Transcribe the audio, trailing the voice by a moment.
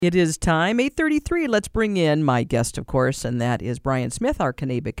It is time, 8:33. Let's bring in my guest, of course, and that is Brian Smith, our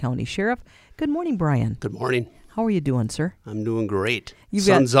Kanabec County Sheriff. Good morning, Brian. Good morning. How are you doing, sir? I'm doing great.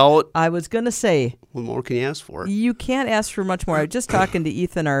 Sun's out. I was going to say. What more can you ask for? You can't ask for much more. I was just talking to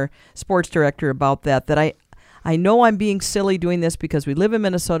Ethan, our sports director, about that I know I'm being silly doing this because we live in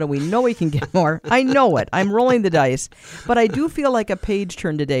Minnesota. We know we can get more. I know it. I'm rolling the dice. But I do feel like a page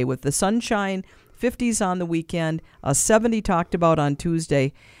turn today with the sunshine, 50s on the weekend, a 70 talked about on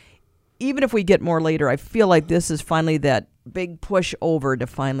Tuesday. Even if we get more later, I feel like this is finally that big push over to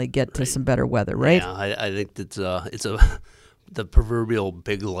finally get to some better weather, right? Yeah, I think it's the proverbial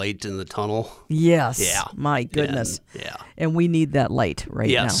big light in the tunnel. Yes. Yeah. My goodness. Yeah. And we need that light right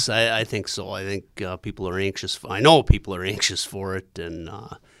now. Yes, I think so. I think people are anxious. I know people are anxious for it, and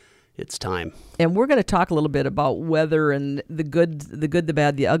it's time. And we're going to talk a little bit about weather and the good, the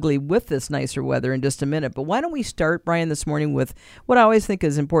bad, the ugly with this nicer weather in just a minute. But why don't we start, Brian, this morning with what I always think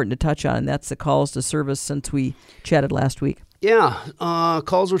is important to touch on, and that's the calls to service since we chatted last week. Yeah,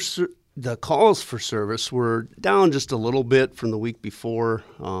 the calls for service were down just a little bit from the week before.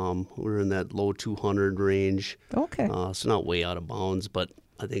 We're in that low 200 range. Okay. So not way out of bounds, but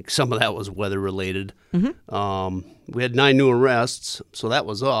I think some of that was weather related. Mm-hmm. We had 9 new arrests, so that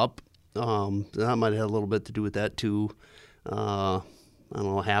was up. That might have had a little bit to do with that too. I don't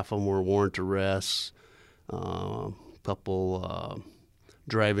know, half of them were warrant arrests, a couple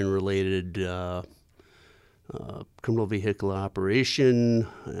driving related criminal vehicle operation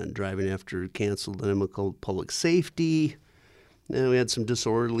and driving after canceled inimical public safety. And we had some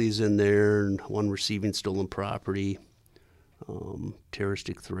disorderlies in there, and one receiving stolen property,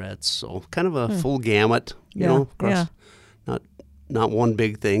 terroristic threats. So kind of a full gamut, you know. Across, not one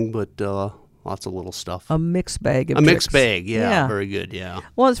big thing, but lots of little stuff. A mixed bag. A mixed bag, yeah. Very good, yeah.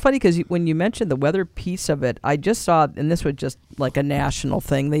 Well, it's funny because when you mentioned the weather piece of it, I just saw, and this was just like a national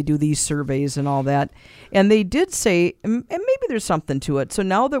thing. They do these surveys and all that. And they did say, and maybe there's something to it. So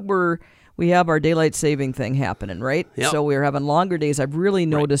now that we have our daylight saving thing happening, right? Yep. So we're having longer days. I've really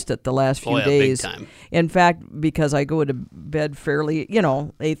noticed it the last few days. Big time. In fact, because I go to bed fairly,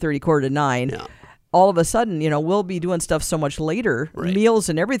 8:30, 8:45. Yeah. All of a sudden, we'll be doing stuff so much later, meals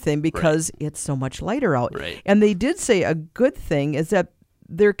and everything, because it's so much lighter out. Right. And they did say a good thing is that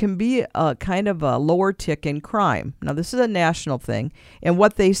there can be a kind of a lower tick in crime. Now, this is a national thing. And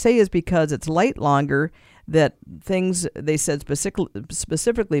what they say is because it's light longer, that things, they said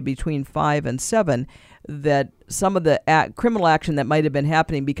specifically between 5 and 7, that some of the criminal action that might have been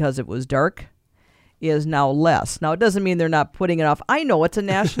happening because it was dark is now less. Now, it doesn't mean they're not putting it off. I know it's a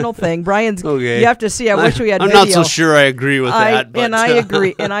national thing. Brian's, okay. You have to see. I wish we had I'm video. not so sure I agree with that. But. And I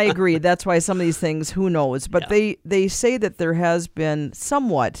agree. And I agree. That's why some of these things, who knows? But they say that there has been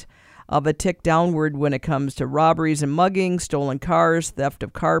somewhat of a tick downward when it comes to robberies and muggings, stolen cars, theft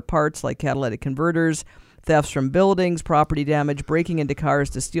of car parts like catalytic converters, thefts from buildings, property damage, breaking into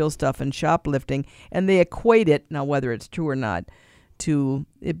cars to steal stuff, and shoplifting. And they equate it, now whether it's true or not, to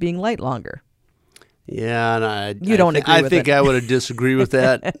it being light longer. Yeah, and I agree with think it. I would disagree with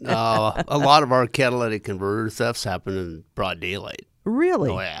that. A lot of our catalytic converter thefts happen in broad daylight. Really?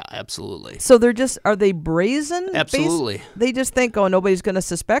 Oh, yeah, absolutely. So are they brazen? Absolutely. They just think, nobody's going to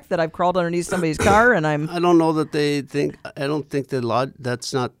suspect that I've crawled underneath somebody's car and I'm... I don't know that they think, I don't think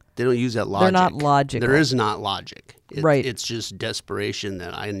that's not, they don't use that logic. They're not logical. There is not logic. Right. It's just desperation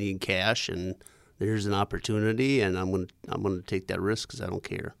that I need cash and there's an opportunity and I'm going to take that risk because I don't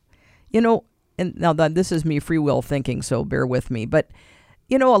care. And now this is me free will thinking, so bear with me. But,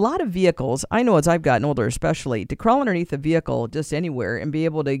 a lot of vehicles, I know as I've gotten older especially, to crawl underneath a vehicle just anywhere and be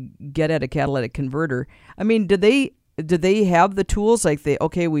able to get at a catalytic converter, I mean, do they have the tools like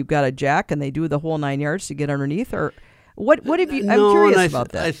we've got a jack and they do the whole 9 yards to get underneath? Or what have you, I'm curious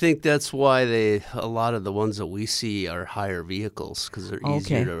about that. I think that's why a lot of the ones that we see are higher vehicles because they're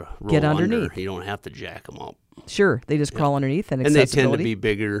easier to roll get underneath. You don't have to jack them up. Sure, they just crawl underneath and accessibility. And they tend to be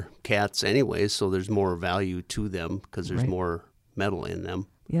bigger cats anyway, so there's more value to them because there's more metal in them.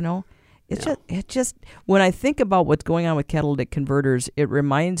 It just when I think about what's going on with catalytic converters, it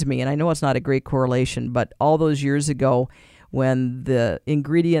reminds me, and I know it's not a great correlation, but all those years ago when the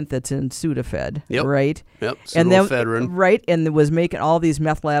ingredient that's in Sudafed, right? Yep, pseudoephedrine. Right, and it was making all these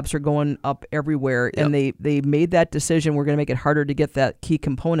meth labs are going up everywhere, and they made that decision, we're going to make it harder to get that key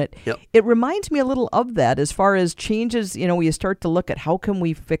component. Yep. It reminds me a little of that as far as changes, you start to look at how can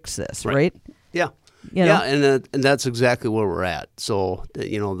we fix this, right? Yeah. And that's exactly where we're at. So,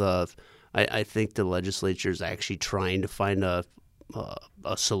 I think the legislature is actually trying to find a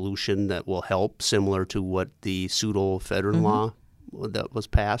solution that will help, similar to what the pseudoephedrine law that was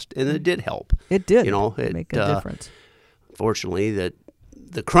passed, and it did help. It did. It make a difference. Fortunately, that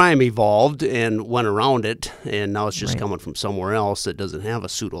the crime evolved and went around it, and now it's just Right. coming from somewhere else that doesn't have a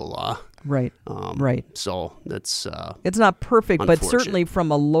pseudo law. Right. Right. So that's It's not perfect, but unfortunate. certainly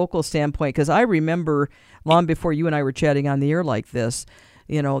from a local standpoint, because I remember long before you and I were chatting on the air like this,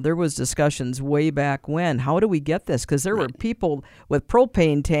 there was discussions way back when. How do we get this? Because there were people with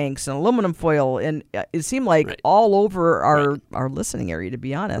propane tanks and aluminum foil, and it seemed like Right. all over our listening area, to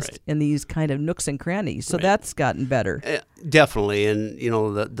be honest, Right. in these kind of nooks and crannies. So Right. that's gotten better. Definitely, and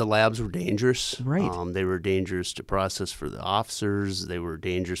the labs were dangerous. Right. They were dangerous to process for the officers. They were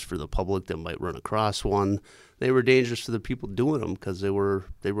dangerous for the public that might run across one. They were dangerous for the people doing them because they were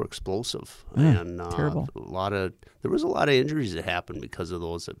explosive, and terrible. There was a lot of injuries that happened because of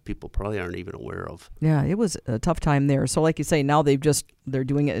those that people probably aren't even aware of. Yeah, it was a tough time there. So like you say, now they're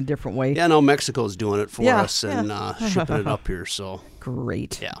doing it in a different way. Yeah, no, Mexico's doing it for Yeah, us and shipping it up here. So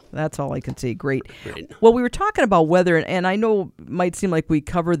Great. Yeah. That's all I can say. Great. Great. Well, we were talking about weather, and I know it might seem like we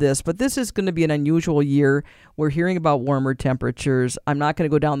cover this, but this is going to be an unusual year. We're hearing about warmer temperatures. I'm not going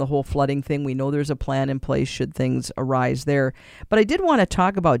to go down the whole flooding thing. We know there's a plan in place should things arise there. But I did want to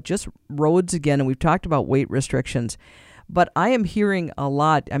talk about just roads again, and we've talked about weight restrictions. But I am hearing a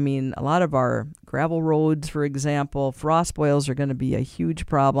lot. I mean, a lot of our gravel roads, for example, frost boils are going to be a huge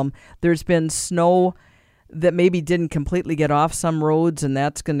problem. There's been snow that maybe didn't completely get off some roads, and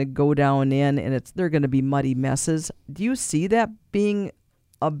that's going to go down in, and they're going to be muddy messes. Do you see that being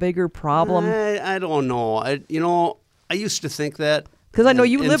a bigger problem? I don't know. I used to think that. Because I know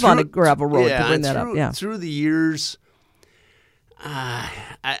you live on a gravel road, yeah, to bring that up. Yeah. Through the years,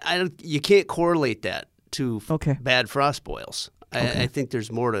 you can't correlate that to bad frost boils. I think there's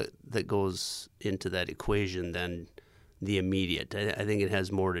more that goes into that equation than the immediate. I think it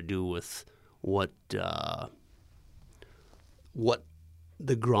has more to do with what the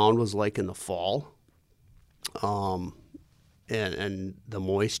ground was like in the fall, and the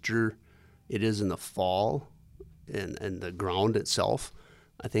moisture it is in the fall, and the ground itself,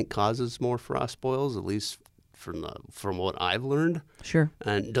 I think causes more frost boils, at least from what I've learned. Sure.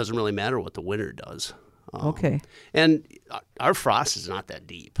 And it doesn't really matter what the winter does. And our frost is not that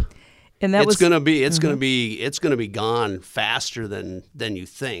deep. And that it's gonna be gone faster than you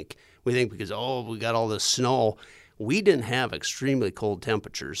think. We think because we got all this snow. We didn't have extremely cold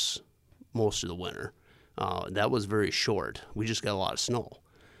temperatures most of the winter. That was very short. We just got a lot of snow.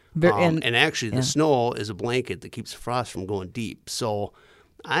 And actually, the snow is a blanket that keeps the frost from going deep. So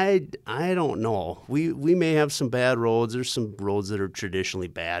I don't know. We may have some bad roads. There's some roads that are traditionally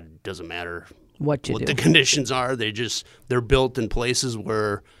bad. Doesn't matter what the conditions are. They're built in places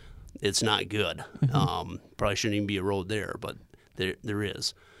where it's not good. Probably shouldn't even be a road there, but there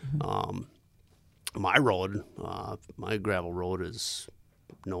is. My road, my gravel road is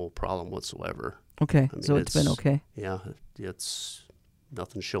no problem whatsoever. Okay, I mean, so it's been okay. Yeah, it's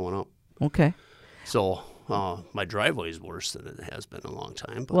nothing showing up. Okay. So my driveway is worse than it has been in a long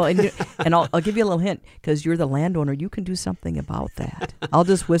time. But. Well, and I'll give you a little hint, because you're the landowner. You can do something about that. I'll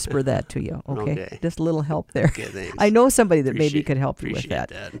just whisper that to you, okay? Just a little help there. Okay, thanks. I know somebody that maybe could help you with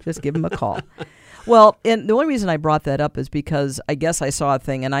that. Just give them a call. Well, and the only reason I brought that up is because I guess I saw a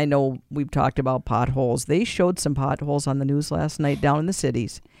thing, and I know we've talked about potholes. They showed some potholes on the news last night down in the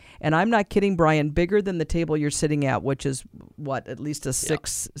cities. And I'm not kidding, Brian, bigger than the table you're sitting at, which is, at least a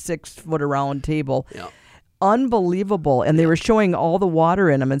 6 foot around table. Yeah. Unbelievable. And they were showing all the water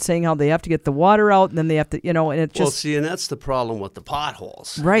in them and saying how they have to get the water out, and then they have to, and it just... Well, see, and that's the problem with the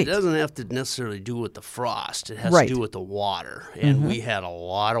potholes. Right. It doesn't have to necessarily do with the frost. It has to do with the water. And we had a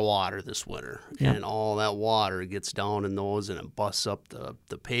lot of water this winter. Yeah. And all that water gets down in those, and it busts up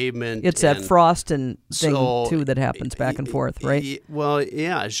the pavement. It's that frost and thing, too, that happens back and forth, right? Well,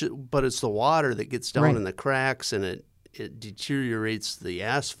 yeah, but it's the water that gets down in the cracks, and it deteriorates the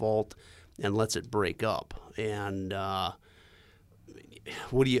asphalt and lets it break up. And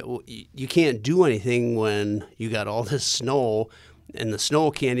you can't do anything when you got all this snow, and the snow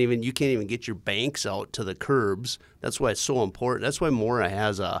you can't even get your banks out to the curbs. That's why it's so important. That's why Mora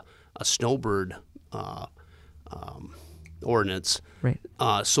has a snowbird ordinance, right?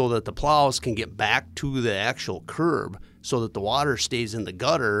 So that the plows can get back to the actual curb, so that the water stays in the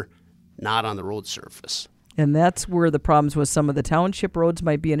gutter, not on the road surface. And that's where the problems with some of the township roads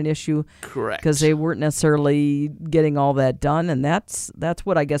might be an issue. Correct. Because they weren't necessarily getting all that done, and that's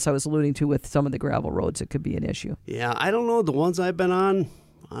what I guess I was alluding to with some of the gravel roads. It could be an issue. Yeah, I don't know. The ones I've been on,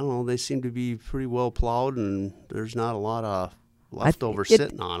 I don't know, they seem to be pretty well plowed, and there's not a lot of leftover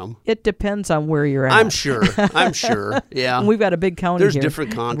sitting on them. It depends on where you're at. I'm sure. Yeah. And we've got a big county There's here.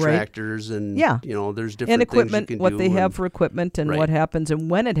 different contractors and, there's different and equipment, things you can what do. they have for equipment and what happens and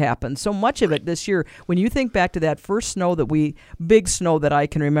when it happens. So much of it this year, when you think back to that first big snow that I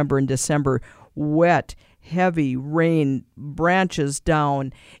can remember in December, wet, heavy rain, branches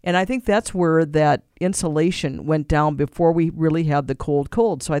down. And I think that's where that insulation went down before we really had the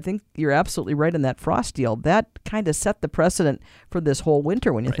cold. So I think you're absolutely right in that frost deal. That kind of set the precedent for this whole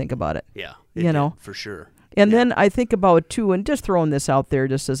winter when you think about it. Yeah. For sure. And then I think about, too, and just throwing this out there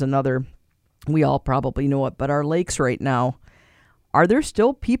just as another, we all probably know it, but our lakes right now, are there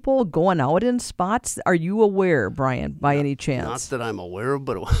still people going out in spots? Are you aware, Brian, by any chance? Not that I'm aware of,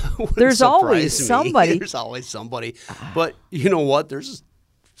 but there's always somebody. There's always somebody. But you know what?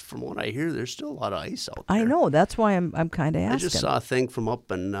 From what I hear, there's still a lot of ice out there. I know. That's why I'm kind of asking. I just saw a thing from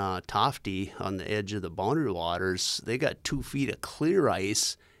up in Tofty on the edge of the Boundary Waters. They got 2 feet of clear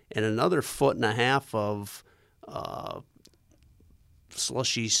ice and another 1.5 foot of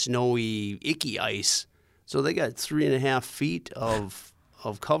slushy, snowy, icky ice. So they got 3.5 feet of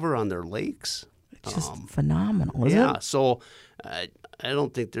cover on their lakes. It's just phenomenal, isn't it? Yeah, so I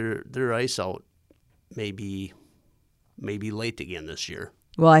don't think their ice out may be late again this year.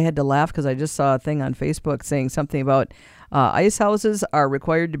 Well, I had to laugh because I just saw a thing on Facebook saying something about ice houses are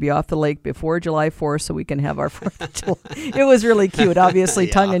required to be off the lake before July 4th so we can have our 4th of July. It was really cute, obviously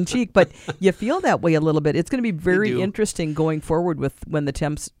tongue-in-cheek, but you feel that way a little bit. It's going to be very interesting going forward with when the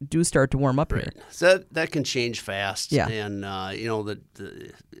temps do start to warm up here. So that can change fast. Yeah. And,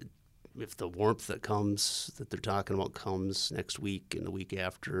 if the warmth that they're talking about comes next week and the week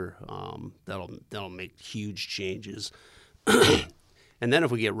after, that'll make huge changes. And then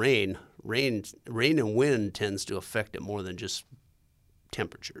if we get rain and wind tends to affect it more than just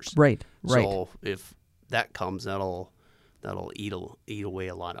temperatures. Right. So if that comes, that'll eat away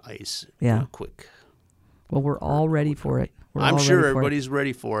a lot of ice. Quick. Well, we're all ready for it. I'm sure everybody's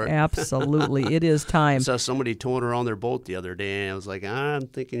ready for it. Absolutely. It is time. I saw somebody towing around their boat the other day, and I was like, I'm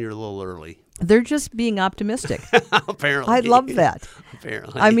thinking you're a little early. They're just being optimistic. Apparently. I love that.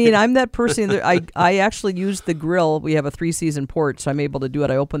 Apparently. I mean, I'm that person. I actually use the grill. We have a 3-season porch, so I'm able to do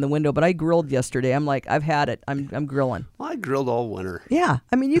it. I opened the window, but I grilled yesterday. I'm like, I've had it. I'm grilling. Well, I grilled all winter. Yeah.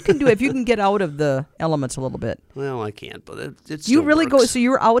 I mean, you can do it if you can get out of the elements a little bit. Well, I can't, but it You really works. so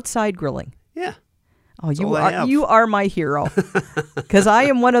you're outside grilling? Yeah. Oh, you are my hero. Because I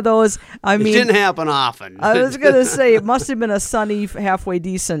am one of those. I mean, it didn't happen often. I was going to say it must have been a sunny, halfway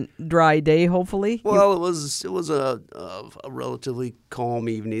decent, dry day. Hopefully. Well, it was a relatively calm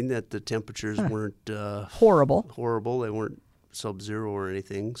evening. That the temperatures weren't horrible. They weren't sub-zero or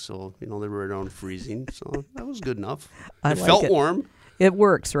anything. So they were around freezing. So that was good enough. It felt warm. It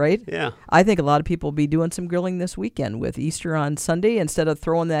works, right? Yeah. I think a lot of people will be doing some grilling this weekend with Easter on Sunday. Instead of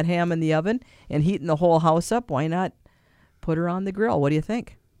throwing that ham in the oven and heating the whole house up, why not put her on the grill? What do you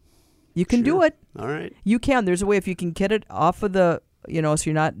think? You can do it. All right. You can. There's a way if you can get it off of the, so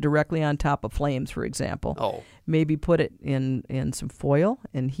you're not directly on top of flames, for example. Oh. Maybe put it in some foil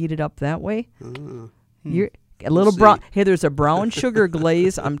and heat it up that way. You're a little brown. Hey, there's a brown sugar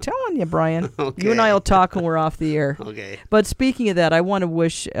glaze. I'm telling you, Brian. Okay. You and I will talk when we're off the air. Okay. But speaking of that, I want to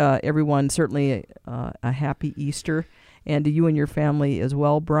wish everyone certainly a happy Easter, and to you and your family as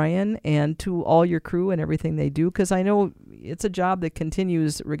well, Brian, and to all your crew and everything they do, because I know it's a job that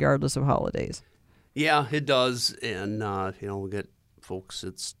continues regardless of holidays. Yeah, it does. And, we get folks,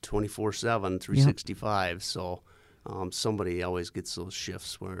 it's 24/7, 365. So somebody always gets those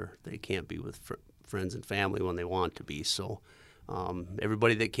shifts where they can't be with friends and family when they want to be. So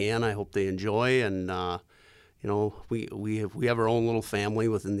everybody that can, I hope they enjoy. And, we have our own little family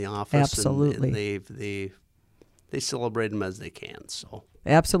within the office. Absolutely. And they celebrate them as they can. So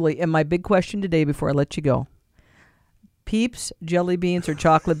absolutely. And my big question today before I let you go, Peeps, jelly beans, or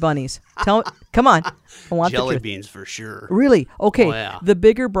chocolate bunnies? Come on. I want jelly beans for sure. Really? Okay. Oh, yeah. The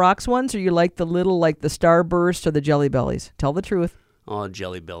bigger Brock's ones, or you like the little, like the Starburst or the Jelly Bellies? Tell the truth. Oh,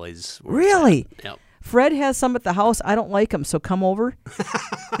 Jelly Bellies. Really? Yep. Fred has some at the house. I don't like them, so come over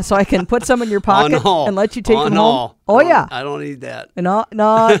so I can put some in your pocket and let you take them home. Oh, yeah. I don't need that. No,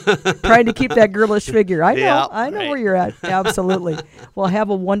 trying to keep that girlish figure. I know. I know where you're at. Absolutely. Well,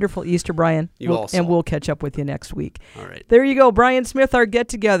 have a wonderful Easter, Brian. You also. And we'll catch up with you next week. All right. There you go. Brian Smith, our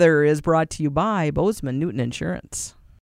get-together is brought to you by Bozeman Newton Insurance.